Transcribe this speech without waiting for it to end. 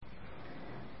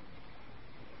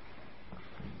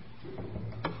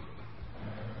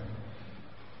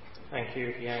Thank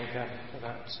you, Bianca, for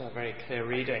that very clear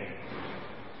reading.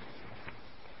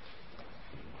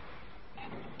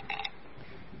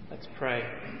 Let's pray.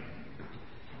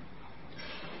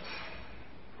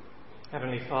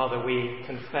 Heavenly Father, we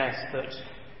confess that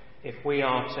if we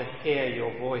are to hear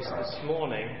your voice this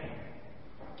morning,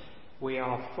 we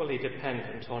are fully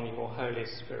dependent on your Holy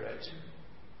Spirit.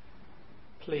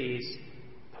 Please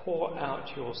pour out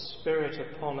your Spirit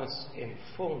upon us in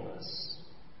fullness,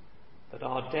 that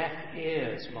our deaf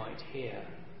ears might hear,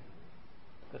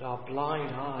 that our blind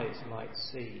eyes might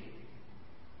see,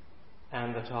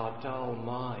 and that our dull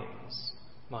minds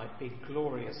might be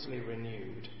gloriously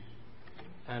renewed.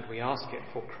 And we ask it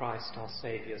for Christ our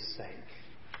Saviour's sake.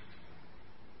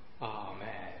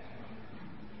 Amen.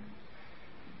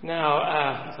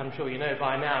 Now, as I'm sure you know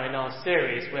by now, in our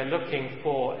series we're looking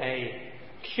for a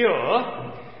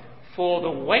cure for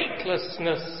the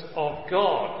weightlessness of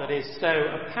God that is so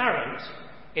apparent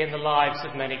in the lives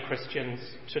of many Christians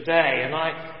today. And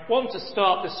I want to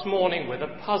start this morning with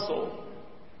a puzzle,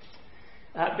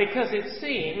 because it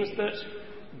seems that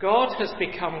God has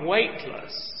become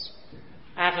weightless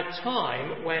at a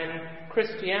time when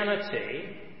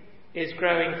Christianity is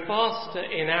growing faster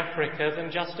in Africa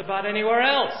than just about anywhere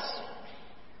else.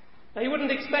 Now, you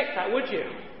wouldn't expect that, would you?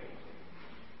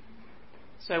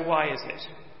 So why is it?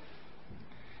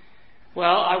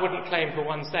 Well, I wouldn't claim for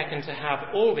 1 second to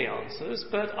have all the answers,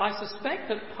 but I suspect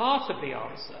that part of the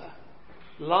answer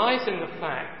lies in the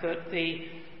fact that the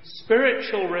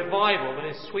spiritual revival that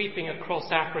is sweeping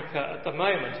across Africa at the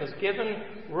moment has given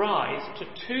rise to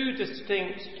two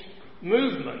distinct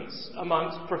movements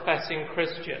amongst professing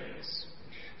Christians.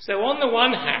 So on the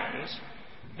one hand,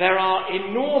 there are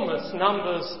enormous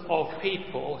numbers of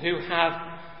people who have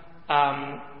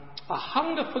a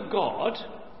hunger for God,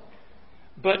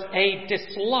 but a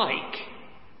dislike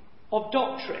of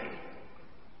doctrine.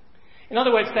 In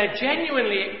other words, they're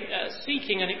genuinely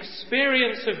seeking an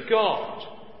experience of God,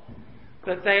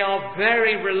 but they are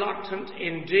very reluctant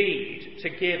indeed to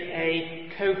give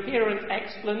a coherent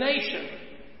explanation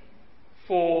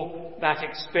for that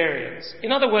experience.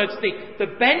 In other words, the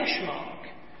benchmark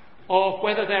of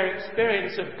whether their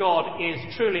experience of God is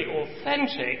truly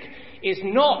authentic is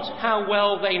not how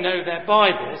well they know their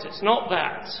Bibles. It's not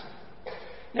that.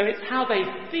 No, it's how they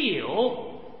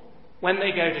feel when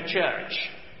they go to church.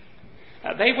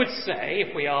 They would say,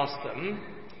 if we ask them,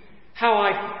 how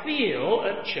I feel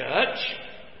at church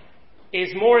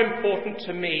is more important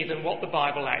to me than what the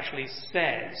Bible actually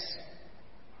says.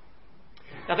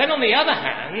 Now then, on the other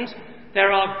hand,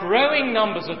 there are growing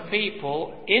numbers of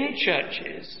people in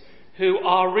churches who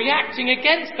are reacting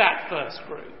against that first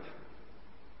group.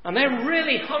 And they're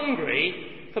really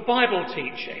hungry for Bible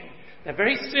teaching. They're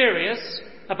very serious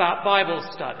about Bible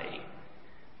study.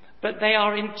 But they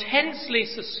are intensely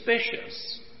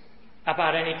suspicious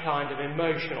about any kind of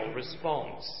emotional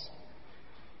response.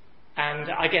 And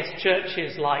I guess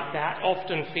churches like that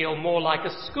often feel more like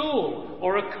a school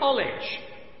or a college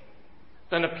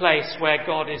than a place where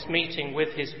God is meeting with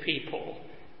his people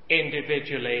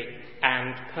individually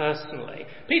and personally.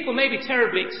 People may be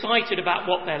terribly excited about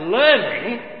what they're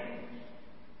learning,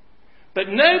 but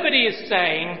nobody is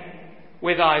saying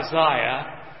with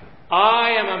Isaiah, I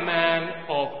am a man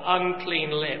of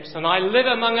unclean lips, and I live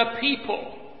among a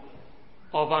people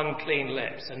of unclean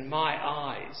lips, and my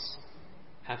eyes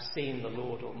have seen the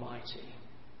Lord Almighty.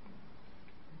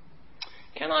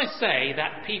 Can I say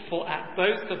that people at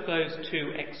both of those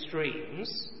two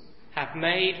extremes have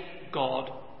made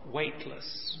God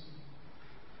weightless?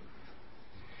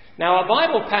 Now, our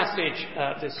Bible passage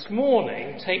this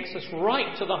morning takes us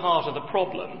right to the heart of the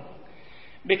problem,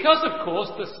 because, of course,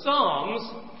 the Psalms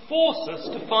force us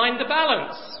to find the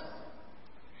balance.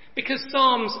 Because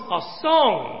Psalms are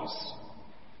songs,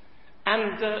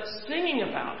 and singing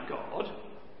about God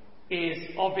is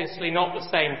obviously not the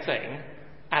same thing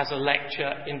as a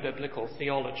lecture in biblical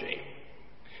theology.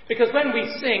 Because when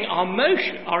we sing,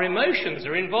 our emotions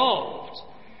are involved.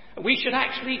 We should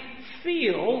actually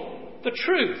feel the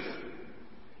truth.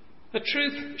 The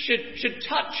truth should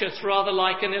touch us rather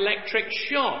like an electric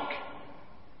shock.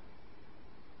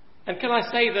 And can I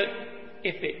say that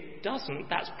if it doesn't,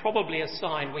 that's probably a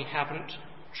sign we haven't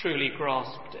truly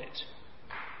grasped it.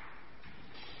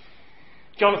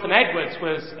 Jonathan Edwards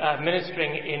was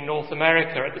ministering in North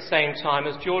America at the same time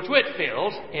as George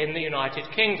Whitefield in the United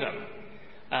Kingdom.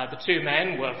 The two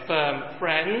men were firm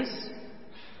friends,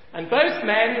 and both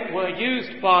men were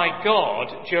used by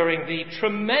God during the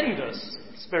tremendous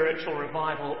spiritual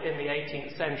revival in the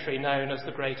 18th century known as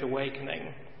the Great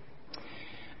Awakening.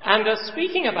 And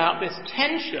speaking about this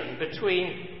tension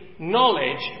between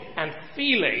knowledge and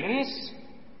feelings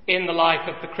in the life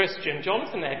of the Christian,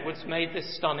 Jonathan Edwards made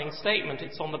this stunning statement.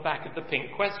 It's on the back of the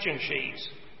pink question sheet.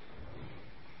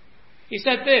 He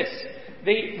said this: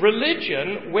 "The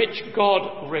religion which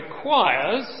God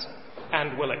requires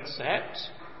and will accept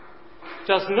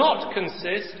does not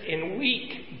consist in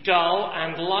weak, dull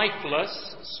and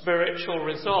lifeless spiritual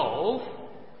resolve,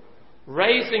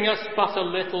 raising us but a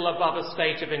little above a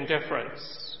state of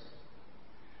indifference.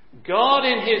 God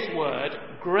in his word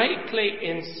greatly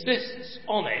insists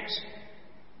on it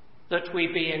that we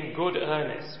be in good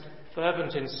earnest,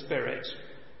 fervent in spirit,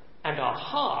 and our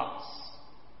hearts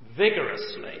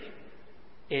vigorously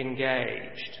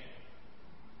engaged."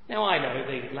 Now, I know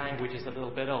the language is a little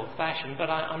bit old-fashioned, but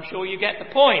I'm sure you get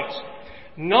the point.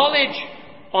 Knowledge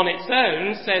on its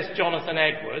own, says Jonathan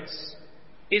Edwards,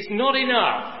 is not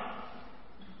enough.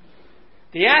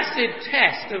 The acid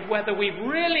test of whether we've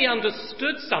really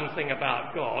understood something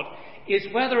about God is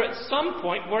whether at some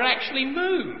point we're actually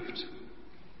moved,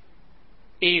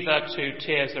 either to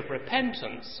tears of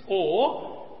repentance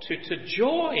or to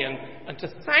joy and to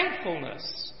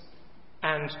thankfulness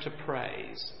and to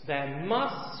praise. There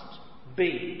must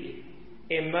be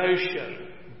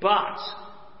emotion, but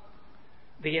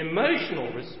the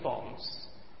emotional response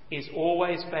is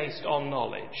always based on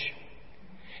knowledge.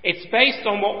 It's based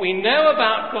on what we know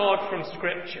about God from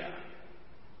Scripture,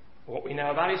 what we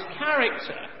know about his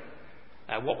character,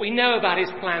 what we know about his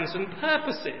plans and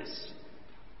purposes,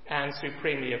 and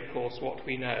supremely, of course, what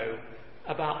we know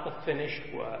about the finished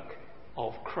work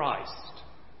of Christ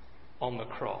on the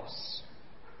cross.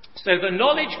 So the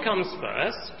knowledge comes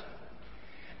first,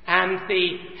 and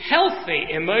the healthy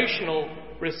emotional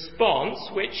response,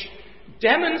 which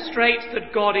demonstrates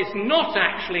that God is not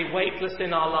actually weightless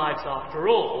in our lives after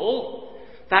all,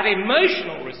 that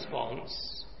emotional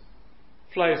response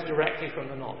flows directly from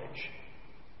the knowledge.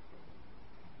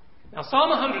 Now, Psalm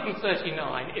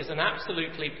 139 is an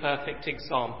absolutely perfect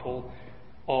example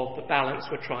of the balance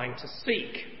we're trying to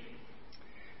seek.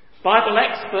 Bible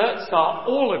experts are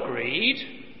all agreed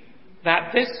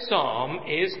that this psalm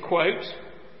is, quote,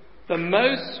 the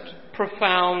most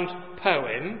profound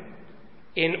poem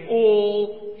in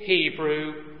all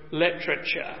Hebrew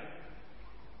literature.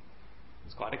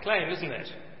 It's quite a claim, isn't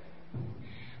it?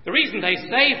 The reason they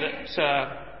say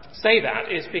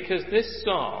that is because this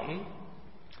psalm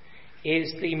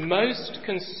is the most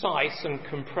concise and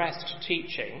compressed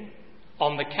teaching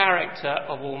on the character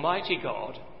of Almighty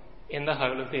God in the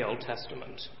whole of the Old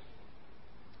Testament.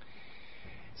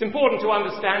 It's important to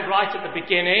understand right at the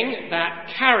beginning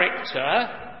that character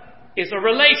is a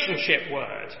relationship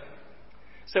word.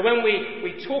 So when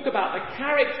we talk about the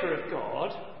character of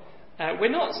God, we're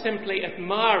not simply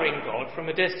admiring God from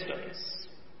a distance.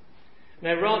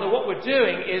 No, rather what we're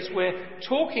doing is we're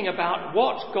talking about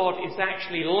what God is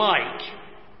actually like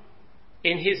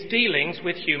in his dealings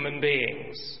with human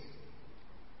beings.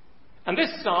 And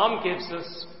this psalm gives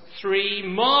us three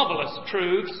marvellous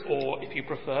truths, or if you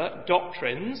prefer,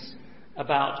 doctrines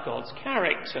about God's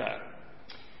character.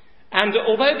 And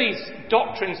although these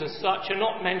doctrines as such are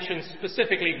not mentioned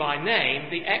specifically by name,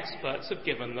 the experts have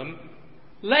given them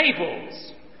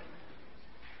labels.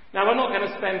 Now, we're not going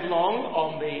to spend long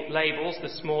on the labels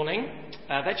this morning.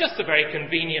 They're just a very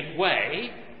convenient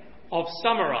way of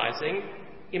summarising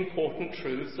important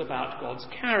truths about God's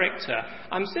character.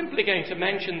 I'm simply going to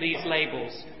mention these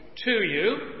labels to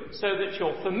you so that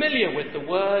you're familiar with the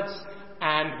words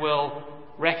and will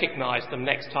recognise them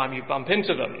next time you bump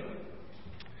into them.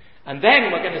 And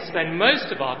then we're going to spend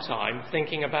most of our time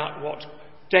thinking about what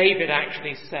David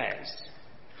actually says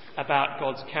about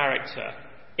God's character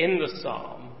in the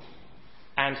psalm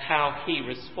and how he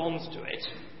responds to it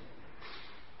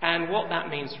and what that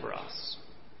means for us.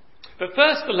 But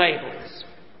first, the labels.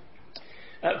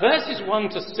 Verses 1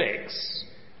 to 6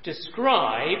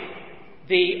 describe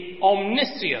the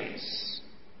omniscience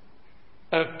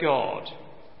of God.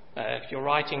 If you're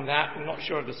writing that, I'm not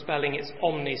sure of the spelling, it's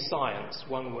omniscience.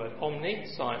 One word, omni,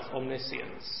 science,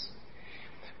 omniscience.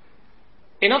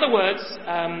 In other words,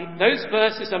 those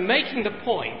verses are making the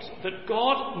point that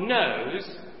God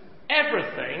knows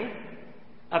everything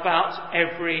about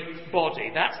everybody.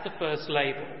 That's the first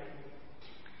label.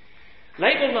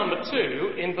 Label number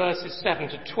 2, in verses 7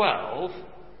 to 12,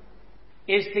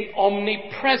 is the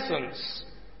omnipresence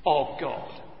of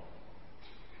God,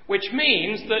 which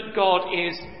means that God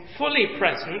is fully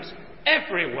present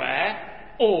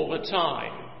everywhere, all the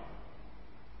time.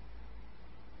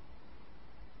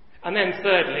 And then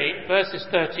thirdly, verses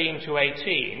 13 to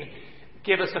 18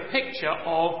 give us a picture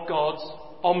of God's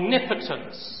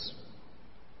omnipotence,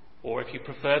 or if you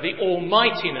prefer, the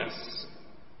almightiness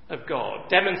of God,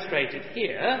 demonstrated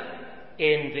here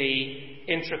in the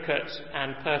intricate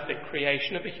and perfect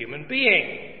creation of a human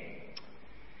being.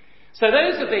 So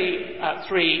those are the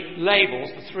three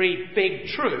labels, the three big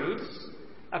truths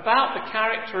about the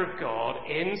character of God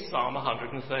in Psalm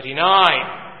 139.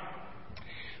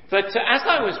 But as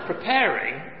I was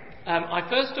preparing, I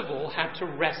first of all had to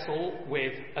wrestle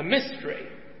with a mystery.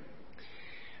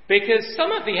 Because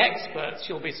some of the experts,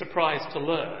 you'll be surprised to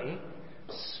learn,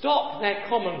 stop their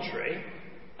commentary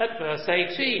at verse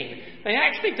 18. They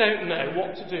actually don't know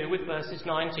what to do with verses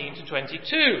 19 to 22.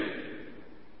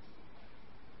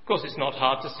 Of course, it's not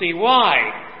hard to see why.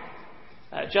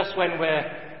 Just when we're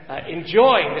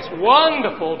enjoying this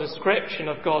wonderful description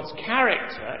of God's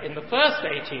character in the first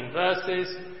 18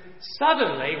 verses,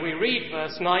 suddenly we read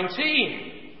verse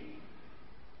 19.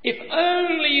 If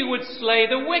only you would slay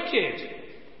the wicked,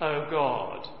 O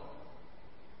God.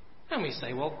 And we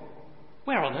say, well,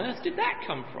 where on earth did that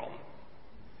come from?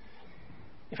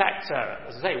 In fact,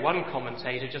 as I say, one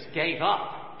commentator just gave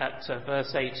up at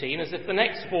verse 18 as if the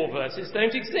next four verses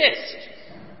don't exist.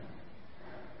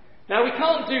 Now, we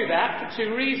can't do that for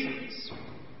two reasons.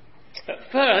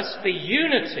 First, the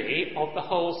unity of the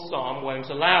whole psalm won't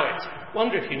allow it. I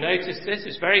wonder if you noticed this,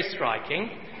 it's very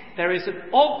striking. There is an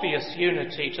obvious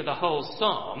unity to the whole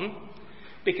psalm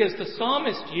because the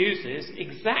psalmist uses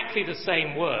exactly the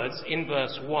same words in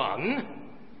verse 1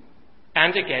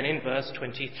 and again in verse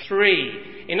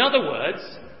 23. In other words,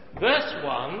 verse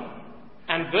 1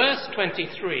 and verse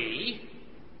 23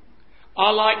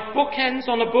 are like bookends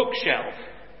on a bookshelf.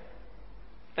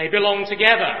 They belong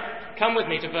together. Come with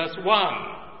me to verse 1.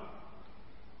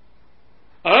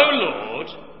 O Lord,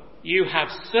 you have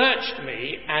searched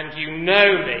me and you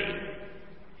know me.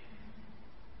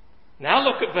 Now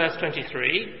look at verse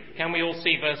 23. Can we all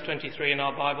see verse 23 in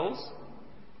our Bibles?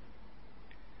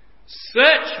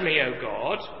 Search me, O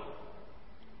God,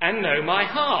 and know my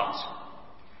heart.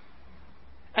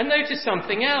 And notice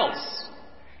something else.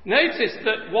 Notice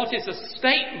that what is a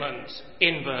statement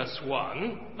in verse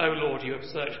 1, O Lord, you have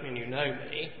searched me and you know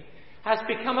me, has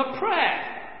become a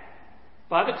prayer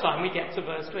by the time we get to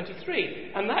verse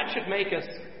 23. And that should make us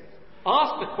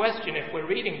ask the question, if we're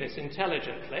reading this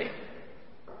intelligently,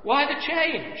 why the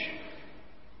change?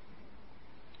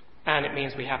 And it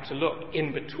means we have to look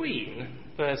in between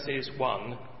verses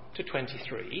 1 to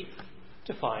 23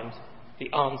 to find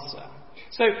the answer.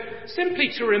 So simply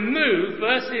to remove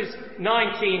verses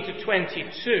 19 to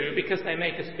 22, because they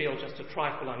make us feel just a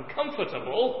trifle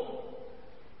uncomfortable,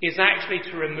 is actually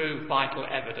to remove vital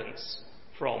evidence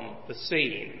from the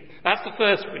scene. That's the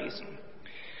first reason.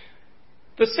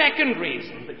 The second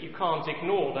reason that you can't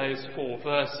ignore those four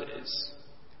verses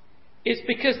is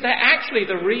because they're actually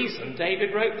the reason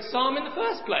David wrote the psalm in the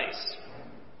first place.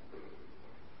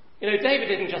 You know, David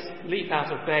didn't just leap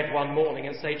out of bed one morning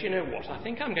and say, do you know what, I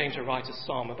think I'm going to write a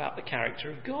psalm about the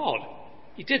character of God.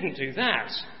 He didn't do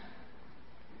that.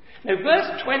 Now,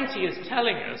 verse 20 is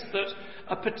telling us that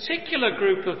a particular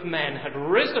group of men had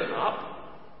risen up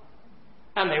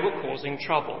and they were causing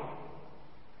trouble.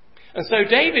 And so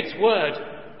David's word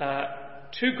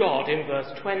to God in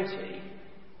verse 20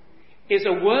 is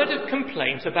a word of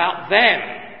complaint about them.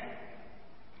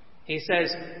 He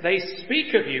says, they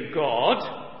speak of you,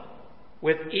 God,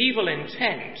 with evil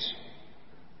intent.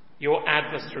 Your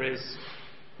adversaries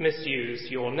misuse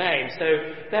your name. So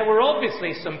there were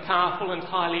obviously some powerful and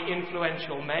highly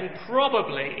influential men,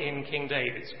 probably in King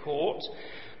David's court.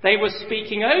 They were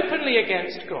speaking openly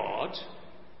against God,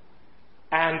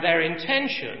 and their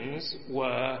intentions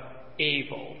were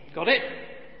evil. Got it?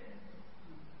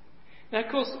 Now,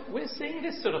 of course, we're seeing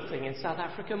this sort of thing in South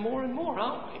Africa more and more,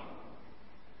 aren't we?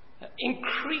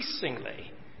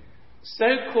 Increasingly,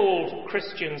 so-called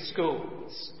Christian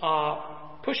schools are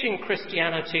pushing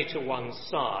Christianity to one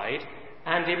side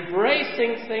and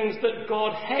embracing things that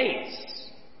God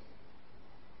hates,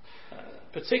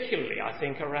 particularly, I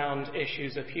think, around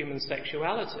issues of human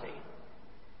sexuality.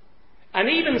 And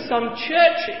even some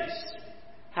churches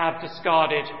have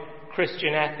discarded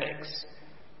Christian ethics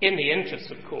in the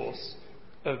interest, of course,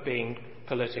 of being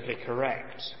politically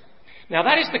correct. Now,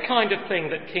 that is the kind of thing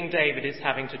that King David is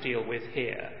having to deal with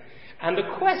here. And the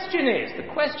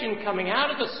question coming out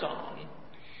of the psalm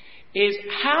is,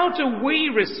 how do we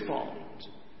respond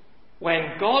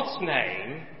when God's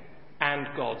name and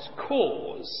God's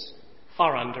cause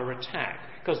are under attack?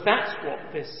 Because that's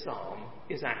what this psalm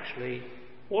is actually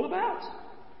all about.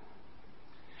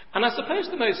 And I suppose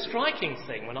the most striking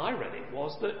thing when I read it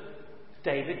was that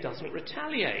David doesn't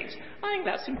retaliate. I think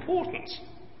that's important.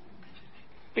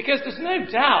 Because there's no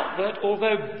doubt that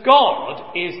although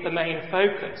God is the main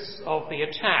focus of the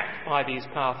attack by these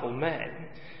powerful men,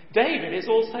 David is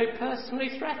also personally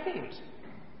threatened.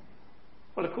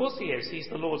 Well, of course he is. He's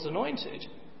the Lord's anointed.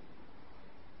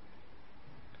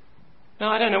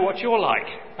 Now, I don't know what you're like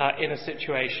in a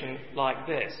situation like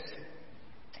this,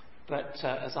 but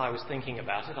as I was thinking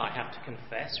about it, I have to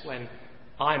confess, when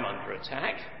I'm under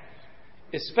attack,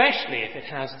 especially if it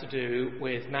has to do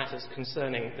with matters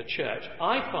concerning the church,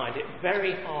 I find it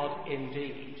very hard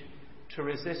indeed to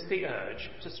resist the urge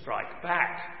to strike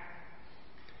back.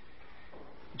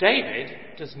 David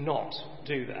does not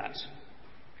do that.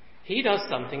 He does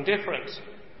something different.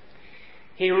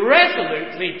 He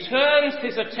resolutely turns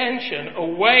his attention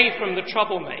away from the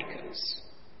troublemakers,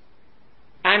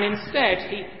 and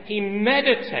instead he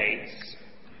meditates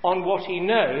on what he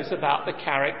knows about the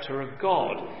character of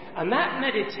God. And that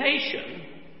meditation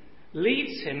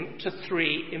leads him to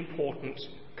three important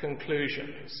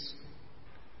conclusions.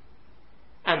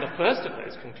 And the first of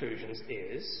those conclusions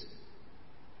is,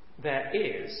 there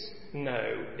is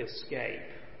no escape.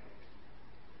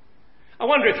 I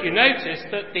wonder if you noticed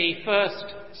that the first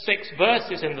 6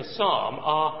 verses in the psalm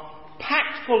are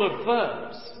packed full of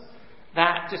verbs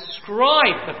that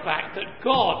describe the fact that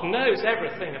God knows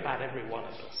everything about every one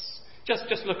of us.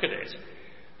 Just look at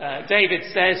it. David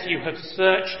says, "You have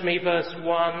searched me," verse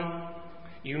 1.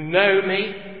 "You know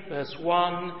me," verse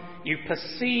 1. "You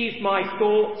perceive my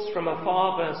thoughts from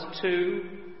afar," verse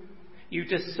 2. "You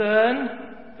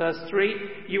discern," verse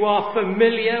 3. "You are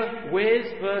familiar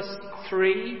with," verse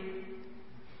 3.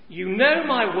 "You know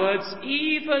my words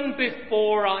even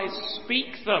before I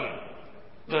speak them,"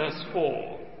 verse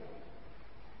 4.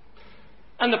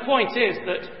 And the point is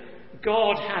that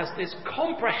God has this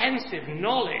comprehensive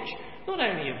knowledge, not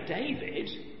only of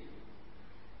David,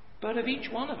 but of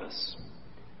each one of us,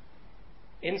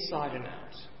 inside and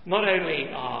out. Not only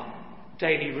our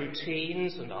daily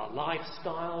routines and our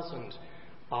lifestyles and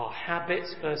our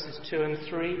habits, verses 2 and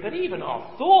 3, but even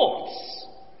our thoughts.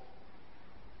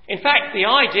 In fact, the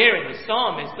idea in the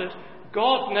psalm is that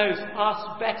God knows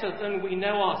us better than we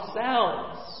know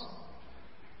ourselves.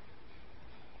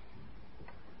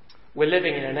 We're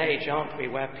living in an age, aren't we,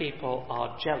 where people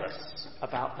are jealous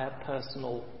about their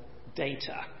personal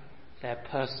data, their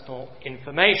personal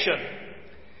information.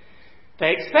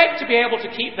 They expect to be able to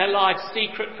keep their lives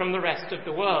secret from the rest of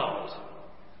the world.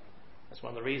 That's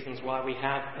one of the reasons why we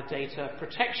have a Data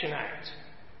Protection Act.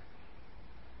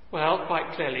 Well,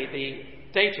 quite clearly, the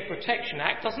Data Protection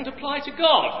Act doesn't apply to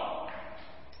God.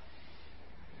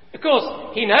 Of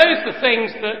course, he knows the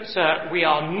things that we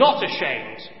are not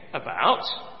ashamed about.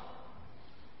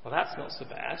 Well, that's not so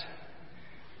bad.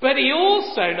 But he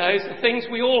also knows the things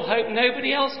we all hope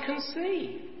nobody else can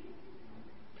see.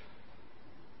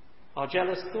 Our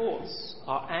jealous thoughts,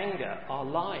 our anger, our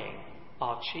lying,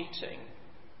 our cheating.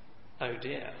 Oh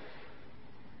dear.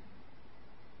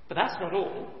 But that's not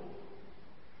all.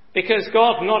 Because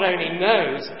God not only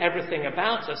knows everything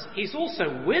about us, he's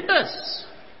also with us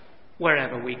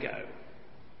wherever we go.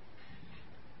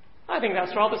 I think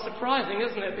that's rather surprising,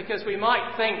 isn't it? Because we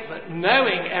might think that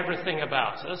knowing everything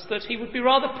about us, that he would be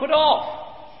rather put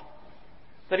off.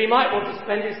 That he might want to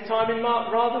spend his time in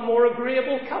rather more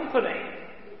agreeable company.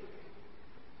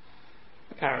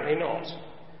 Apparently not.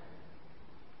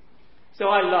 So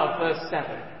I love verse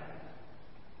 7.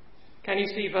 Can you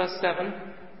see verse 7?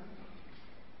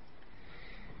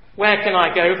 "Where can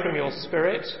I go from your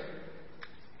spirit?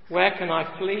 Where can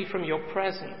I flee from your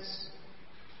presence?"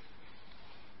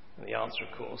 And the answer,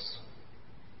 of course,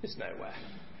 is nowhere.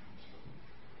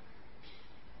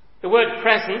 The word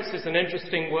presence is an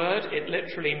interesting word. It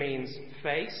literally means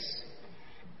face.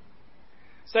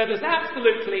 So there's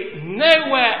absolutely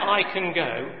nowhere I can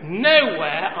go,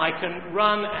 nowhere I can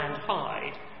run and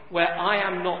hide, where I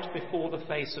am not before the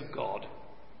face of God.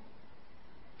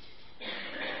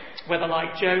 Whether,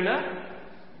 like Jonah,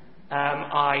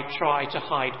 I try to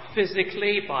hide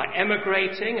physically by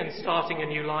emigrating and starting a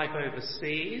new life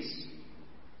overseas,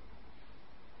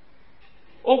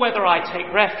 or whether I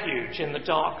take refuge in the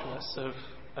darkness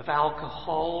of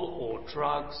alcohol or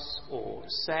drugs or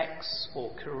sex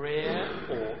or career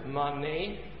or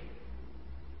money,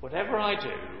 whatever I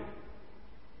do,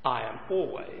 I am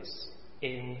always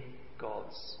in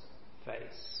God's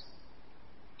face.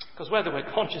 Because whether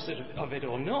we're conscious of it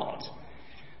or not,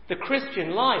 the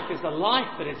Christian life is a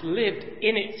life that is lived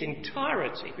in its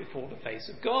entirety before the face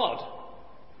of God.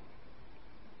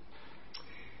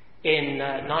 In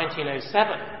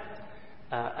 1907,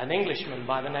 an Englishman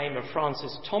by the name of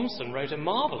Francis Thompson wrote a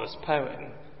marvellous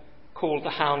poem called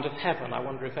The Hound of Heaven. I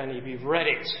wonder if any of you have read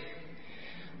it.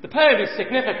 The poem is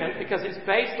significant because it's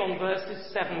based on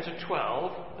verses 7 to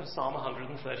 12 of Psalm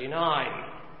 139.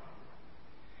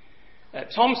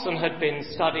 Thompson had been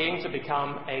studying to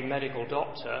become a medical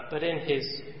doctor, but in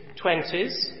his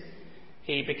 20s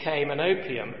he became an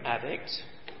opium addict,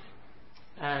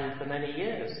 and for many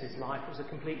years his life was a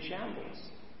complete shambles.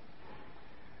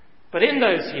 But in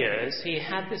those years he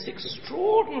had this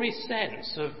extraordinary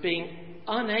sense of being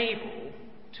unable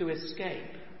to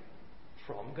escape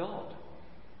from God.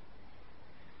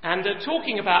 And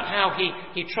talking about how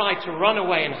he tried to run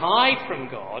away and hide from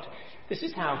God, this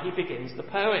is how he begins the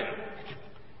poem.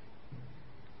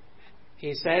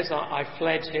 He says, I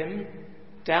fled him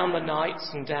down the nights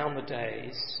and down the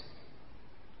days.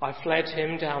 I fled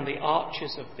him down the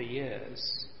arches of the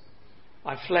years.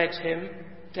 I fled him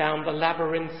down the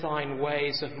labyrinthine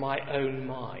ways of my own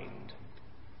mind.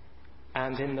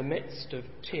 And in the midst of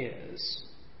tears,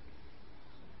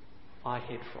 I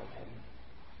hid from him.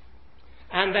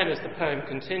 And then as the poem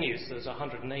continues, there's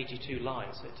 182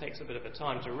 lines, so it takes a bit of a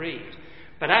time to read.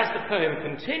 But as the poem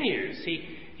continues,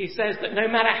 he says that no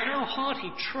matter how hard he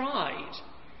tried,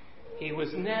 he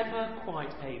was never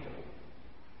quite able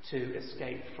to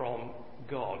escape from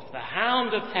God. The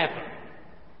hound of heaven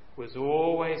was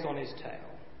always on his tail.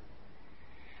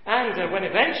 And when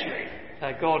eventually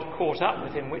God caught up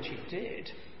with him, which he did,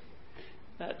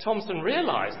 Thompson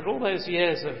realised that all those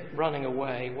years of running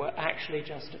away were actually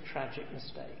just a tragic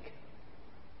mistake.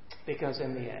 Because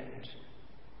in the end,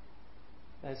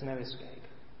 there's no escape.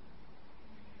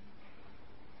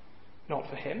 Not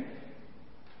for him,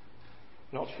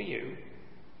 not for you,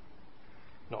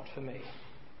 not for me.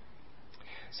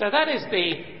 So that is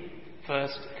the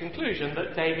first conclusion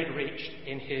that David reached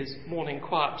in his morning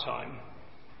quiet time.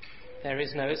 There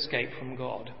is no escape from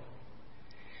God.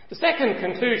 The second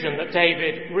conclusion that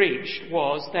David reached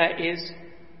was there is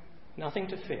nothing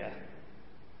to fear.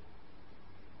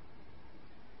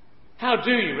 How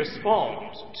do you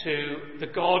respond to the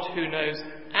God who knows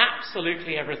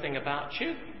absolutely everything about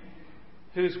you,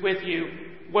 who's with you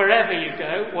wherever you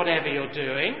go, whatever you're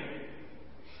doing?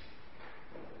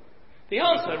 The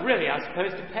answer really, I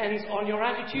suppose, depends on your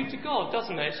attitude to God,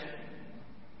 doesn't it?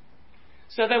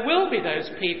 So there will be those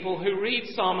people who read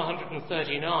Psalm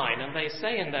 139 and they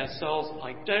say in their souls,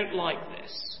 I don't like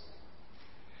this.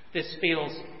 This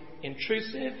feels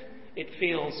intrusive, it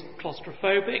feels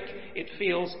claustrophobic, it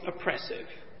feels oppressive.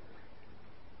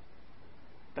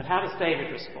 But how does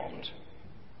David respond?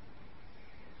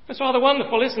 It's rather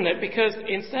wonderful, isn't it? Because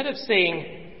instead of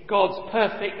seeing God's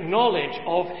perfect knowledge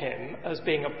of him as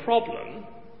being a problem,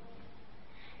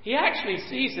 he actually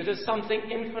sees it as something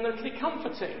infinitely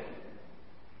comforting.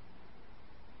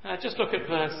 Just look at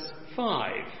verse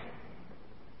 5.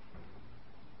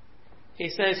 He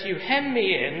says, you hem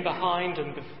me in behind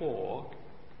and before.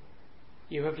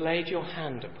 You have laid your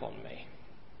hand upon me.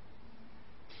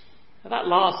 Now, that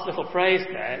last little phrase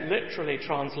there, literally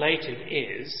translated,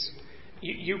 is,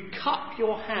 you cup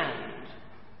your hand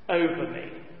over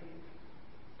me.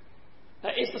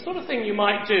 It's the sort of thing you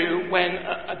might do when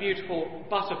a beautiful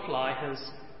butterfly has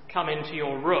come into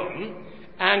your room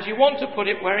and you want to put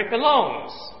it where it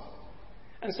belongs.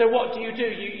 And so what do?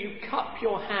 You cup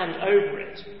your hand over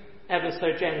it ever so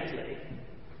gently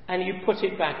and you put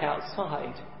it back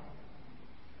outside.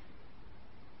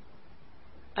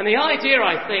 And the idea,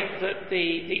 I think, that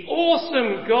the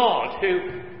awesome God,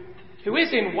 who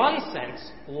is in one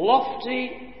sense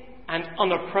lofty and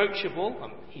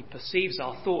unapproachable, he perceives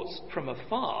our thoughts from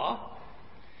afar,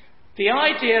 the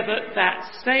idea that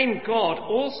that same God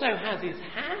also has his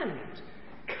hand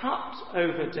cupped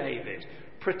over David,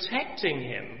 protecting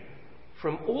him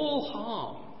from all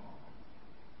harm,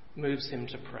 moves him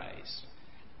to praise.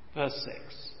 Verse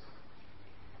 6.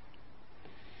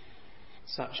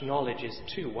 Such knowledge is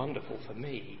too wonderful for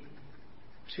me,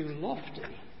 too lofty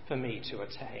for me to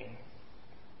attain.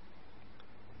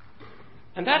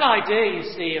 And that idea, you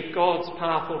see, of God's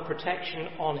powerful protection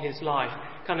on his life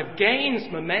kind of gains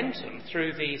momentum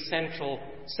through the central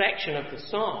section of the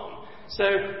psalm. So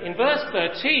in verse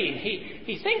 13,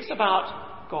 he thinks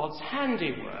about God's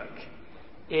handiwork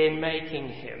in making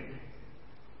him.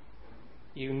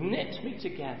 You knit me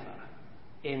together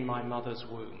in my mother's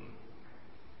womb.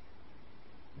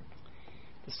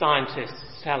 The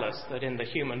scientists tell us that in the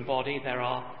human body there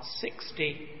are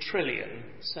 60 trillion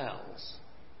cells.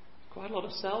 Quite a lot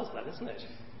of cells then, isn't it?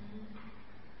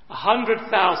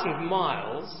 100,000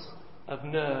 miles of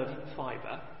nerve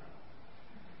fibre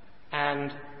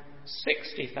and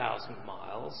 60,000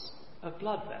 miles of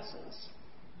blood vessels.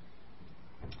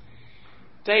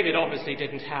 David obviously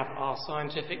didn't have our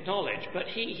scientific knowledge, but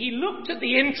he looked at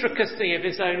the intricacy of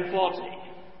his own body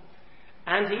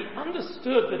and he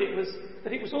understood that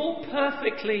it was all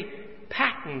perfectly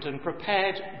patterned and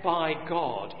prepared by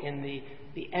God in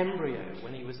the embryo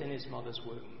when he was in his mother's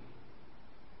womb.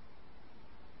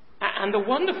 And the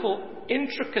wonderful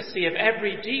intricacy of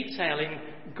every detail in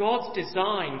God's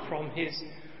design from his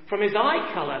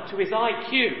eye colour to his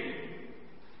IQ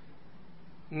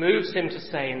moves him to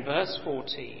say in verse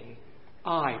 14,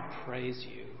 I praise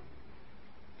you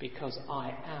because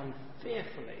I am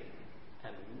fearfully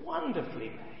and wonderfully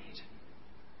made.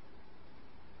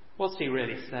 What's he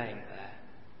really saying there?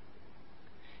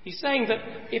 He's saying that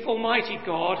if Almighty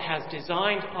God has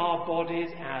designed our bodies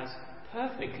as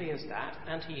perfectly as that,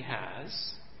 and he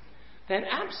has, then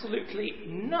absolutely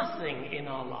nothing in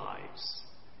our lives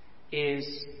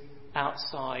is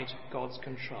outside God's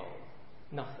control.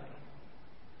 Nothing.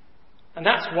 And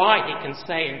that's why he can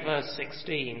say in verse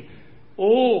 16,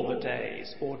 all the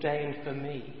days ordained for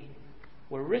me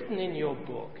were written in your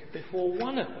book before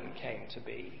one of them came to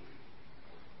be.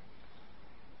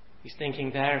 He's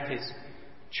thinking there of his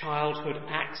childhood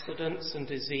accidents and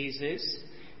diseases,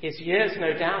 his years,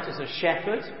 no doubt, as a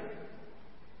shepherd,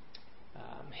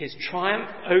 his triumph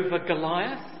over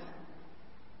Goliath,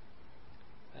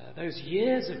 those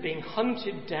years of being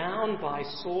hunted down by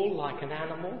Saul like an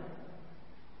animal,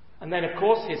 and then, of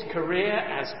course, his career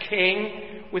as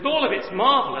king, with all of its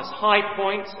marvellous high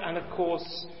points and, of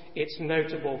course, its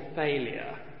notable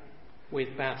failure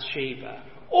with Bathsheba.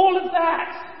 All of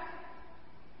that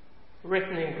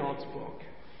written in God's book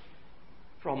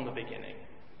from the beginning.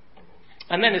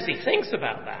 And then as he thinks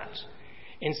about that,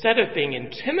 instead of being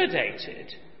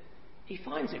intimidated, he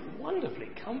finds it wonderfully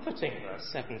comforting, verse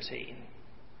 17.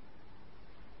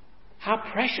 How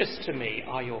precious to me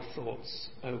are your thoughts,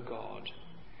 O God.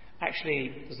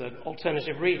 Actually, there's an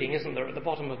alternative reading, isn't there, at the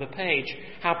bottom of the page?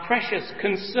 How precious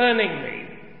concerning me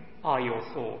are your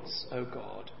thoughts, O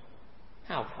God.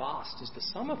 How vast is the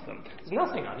sum of them. There's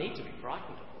nothing I need to be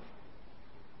frightened of.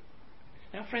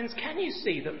 Now, friends, can you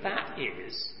see that that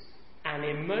is an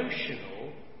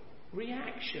emotional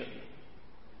reaction?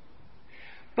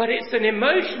 But it's an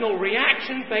emotional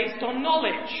reaction based on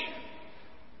knowledge.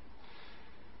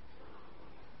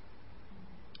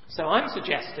 So I'm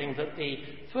suggesting that the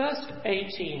first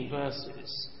 18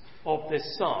 verses of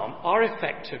this psalm are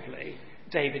effectively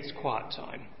David's quiet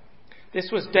time. This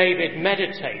was David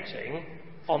meditating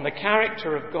on the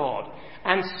character of God,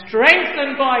 and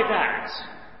strengthened by that,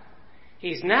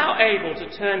 he's now able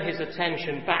to turn his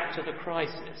attention back to the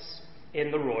crisis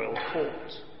in the royal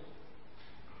court.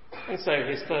 And so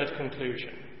his third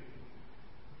conclusion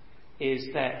is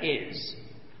there is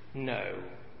no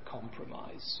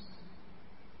compromise.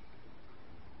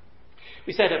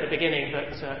 We said at the beginning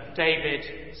that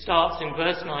David starts in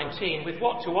verse 19 with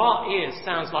what to our ears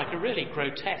sounds like a really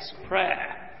grotesque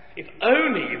prayer. If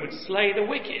only you would slay the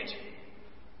wicked.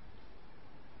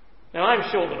 Now, I'm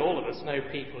sure that all of us know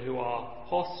people who are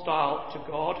hostile to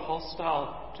God,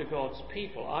 hostile to God's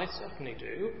people. I certainly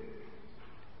do.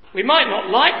 We might not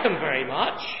like them very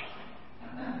much,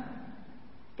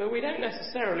 but we don't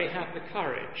necessarily have the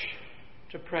courage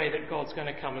to pray that God's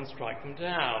going to come and strike them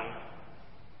down.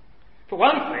 For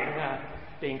one thing,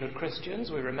 being good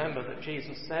Christians, we remember that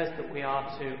Jesus says that we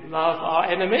are to love our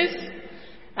enemies,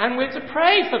 and we're to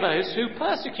pray for those who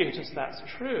persecute us. That's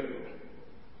true.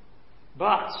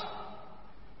 But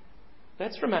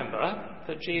let's remember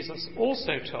that Jesus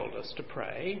also told us to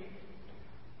pray,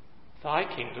 Thy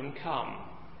kingdom come.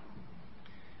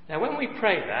 Now, when we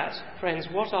pray that, friends,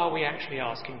 what are we actually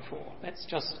asking for? Let's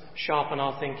just sharpen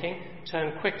our thinking.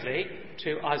 Turn quickly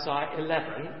to Isaiah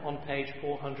 11 on page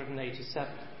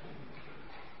 487.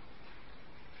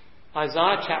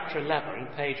 Isaiah chapter 11,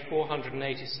 page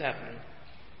 487.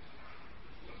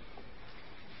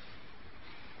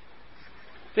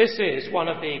 This is one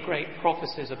of the great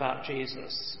prophecies about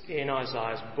Jesus in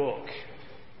Isaiah's book.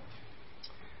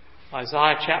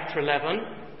 Isaiah chapter 11,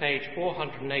 page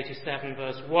 487,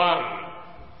 verse 1.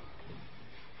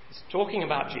 It's talking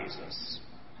about Jesus.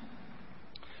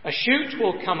 A shoot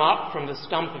will come up from the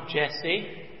stump of Jesse.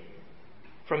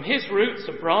 From his roots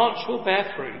a branch will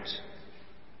bear fruit.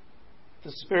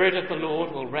 The Spirit of the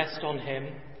Lord will rest on him,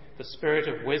 the Spirit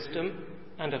of wisdom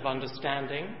and of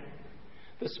understanding,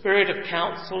 the Spirit of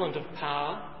counsel and of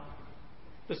power,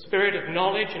 the Spirit of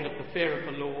knowledge and of the fear of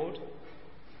the Lord.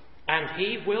 And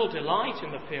he will delight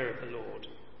in the fear of the Lord.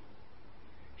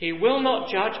 He will not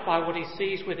judge by what he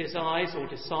sees with his eyes or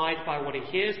decide by what he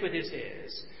hears with his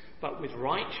ears, but with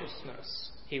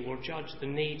righteousness he will judge the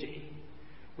needy.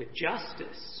 With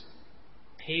justice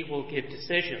he will give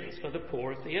decisions for the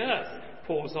poor of the earth.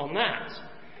 Pause on that.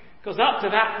 Because up to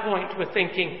that point we're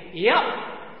thinking, yep,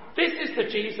 this is the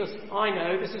Jesus I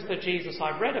know, this is the Jesus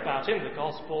I've read about in the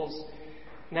Gospels.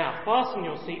 Now, fasten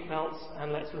your seatbelts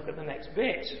and let's look at the next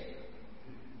bit.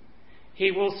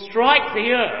 He will strike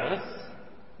the earth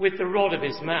with the rod of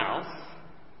his mouth,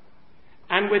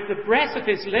 and with the breath of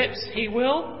his lips he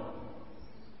will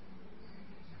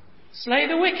slay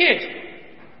the wicked.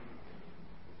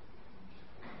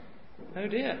 Oh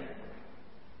dear.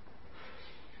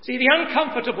 See, the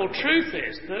uncomfortable truth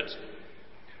is that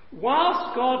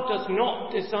whilst God does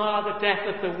not desire the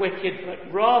death of the wicked,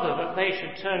 but rather that they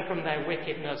should turn from their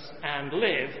wickedness and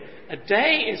live, a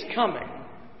day is coming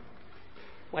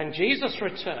when Jesus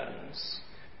returns,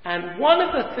 and one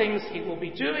of the things he will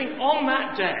be doing on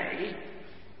that day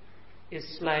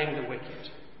is slaying the wicked.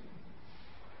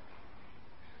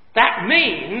 That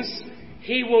means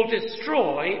he will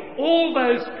destroy all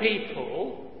those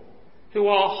people who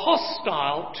are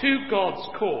hostile to God's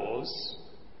cause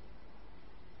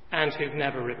and who've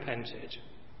never repented.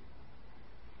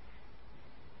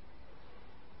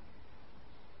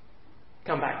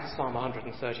 Come back to Psalm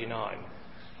 139.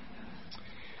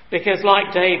 Because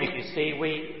like David, you see,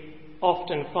 we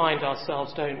often find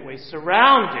ourselves, don't we,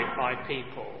 surrounded by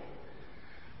people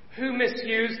who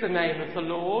misuse the name of the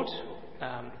Lord,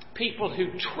 people who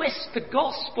twist the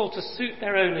gospel to suit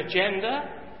their own agenda,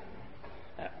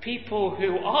 people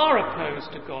who are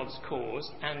opposed to God's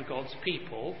cause and God's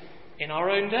people in our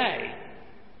own day.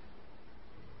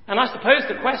 And I suppose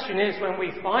the question is, when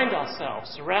we find ourselves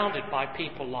surrounded by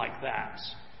people like that,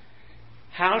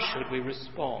 how should we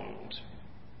respond?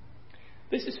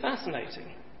 This is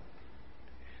fascinating.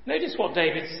 Notice what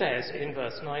David says in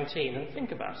verse 19 and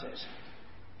think about it.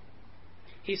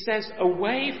 He says,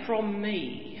 "Away from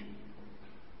me,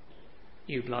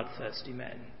 you bloodthirsty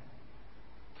men."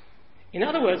 In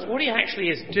other words, what he actually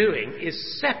is doing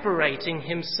is separating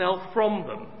himself from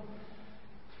them.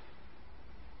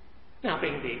 Now,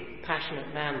 being the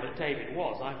passionate man that David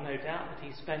was, I've no doubt that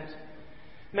he spent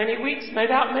many weeks, no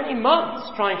doubt many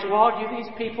months, trying to argue these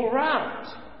people round.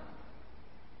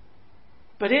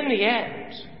 But in the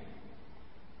end,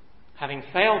 having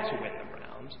failed to win them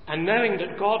round, and knowing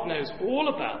that God knows all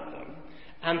about them,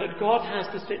 and that God has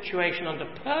the situation under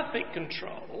perfect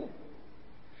control,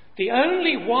 the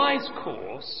only wise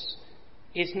course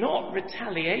is not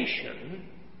retaliation,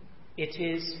 it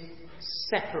is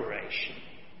separation.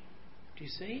 Do you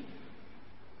see?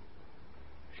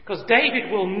 Because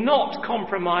David will not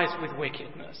compromise with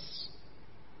wickedness.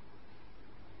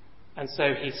 And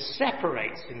so he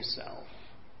separates himself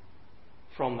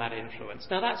from that influence.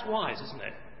 Now that's wise, isn't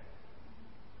it?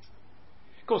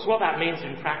 Of course, what that means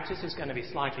in practice is going to be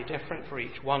slightly different for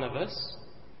each one of us.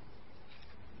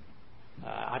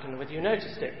 I don't know whether you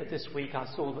noticed it, but this week I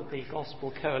saw that the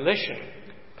Gospel Coalition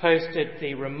posted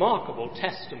the remarkable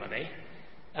testimony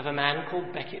of a man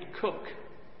called Becket Cook.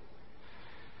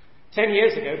 10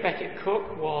 years ago, Becket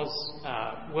Cook was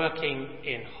working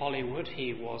in Hollywood.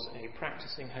 He was a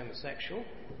practicing homosexual,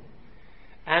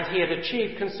 and he had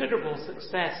achieved considerable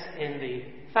success in the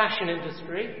fashion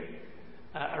industry,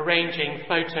 arranging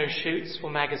photo shoots for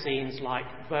magazines like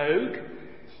Vogue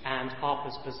and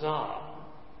Harper's Bazaar.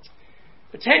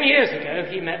 But 10 years ago,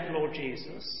 he met Lord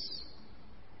Jesus,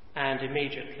 and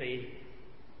immediately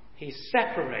he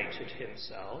separated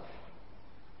himself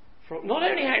from, not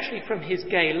only actually from his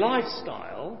gay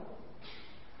lifestyle,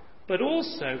 but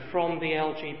also from the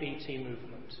LGBT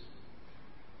movement.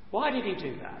 Why did he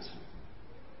do that?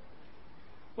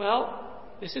 Well,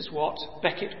 this is what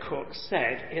Becket Cook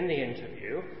said in the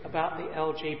interview about the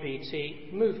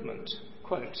LGBT movement.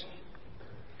 Quote,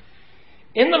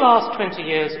 "In the last 20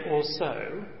 years or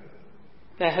so,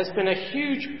 there has been a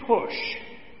huge push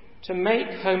to make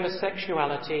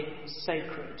homosexuality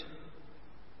sacred.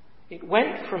 It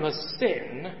went from a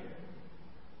sin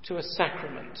to a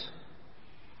sacrament.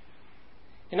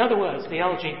 In other words, the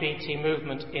LGBT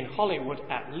movement in Hollywood,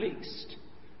 at least,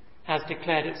 has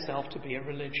declared itself to be a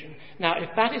religion. Now, if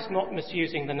that is not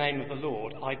misusing the name of the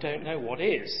Lord, I don't know what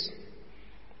is."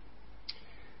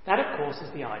 That, of course,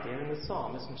 is the idea in the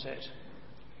psalm, isn't it?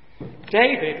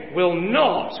 David will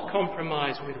not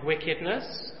compromise with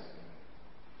wickedness,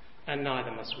 and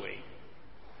neither must we.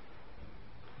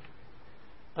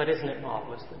 But isn't it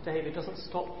marvellous that David doesn't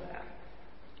stop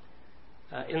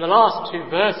there? In the last two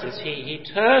verses, he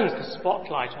turns the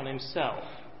spotlight on himself.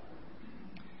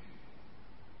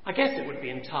 I guess it would be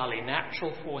entirely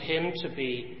natural for him to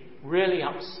be really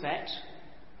upset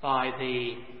by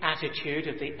the attitude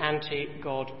of the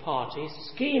anti-God party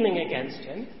scheming against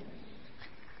him.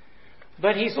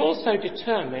 But he's also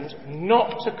determined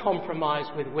not to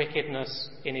compromise with wickedness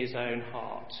in his own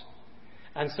heart.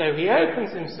 And so he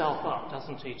opens himself up,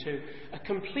 doesn't he, to a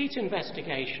complete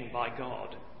investigation by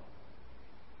God.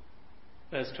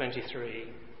 Verse 23.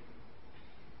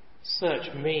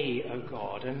 Search me, O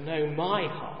God, and know my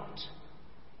heart.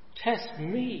 Test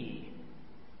me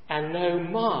and know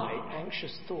my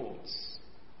anxious thoughts.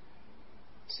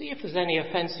 See if there's any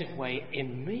offensive way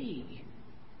in me.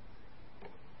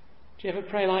 Do you ever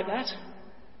pray like that?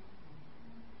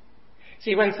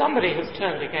 See, when somebody has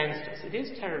turned against us, it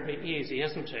is terribly easy,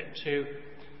 isn't it, to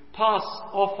pass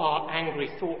off our angry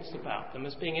thoughts about them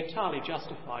as being entirely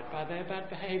justified by their bad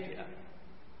behaviour.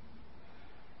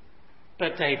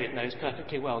 But David knows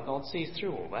perfectly well God sees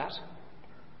through all that.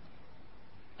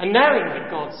 And knowing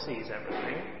that God sees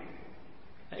everything,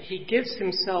 he gives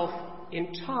himself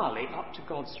entirely up to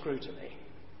God's scrutiny.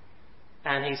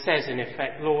 And he says, in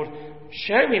effect, Lord,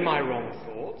 show me my wrong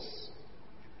thoughts.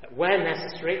 Where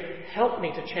necessary, help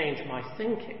me to change my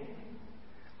thinking.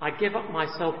 I give up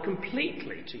myself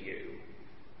completely to you.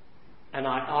 And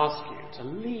I ask you to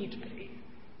lead me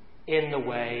in the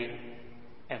way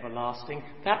everlasting.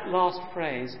 That last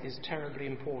phrase is terribly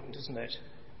important, isn't it?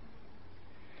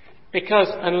 Because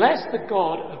unless the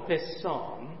God of this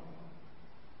psalm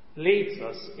leads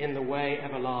us in the way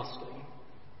everlasting,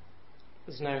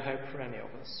 there's no hope for any of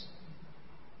us.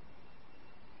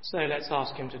 So let's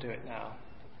ask him to do it now.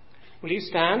 Will you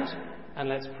stand and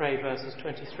let's pray verses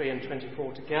 23 and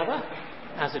 24 together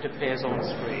as it appears on the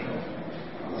screen.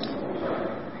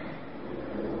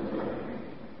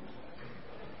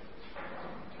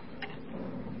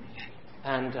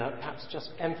 And perhaps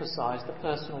just emphasize the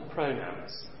personal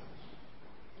pronouns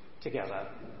together.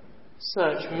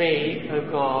 Search me,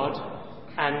 O God,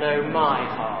 and know my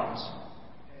heart.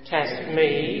 Test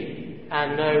me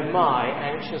and know my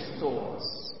anxious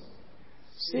thoughts.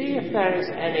 See if there is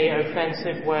any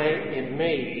offensive way in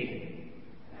me,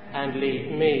 and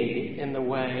lead me in the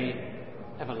way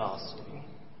everlasting.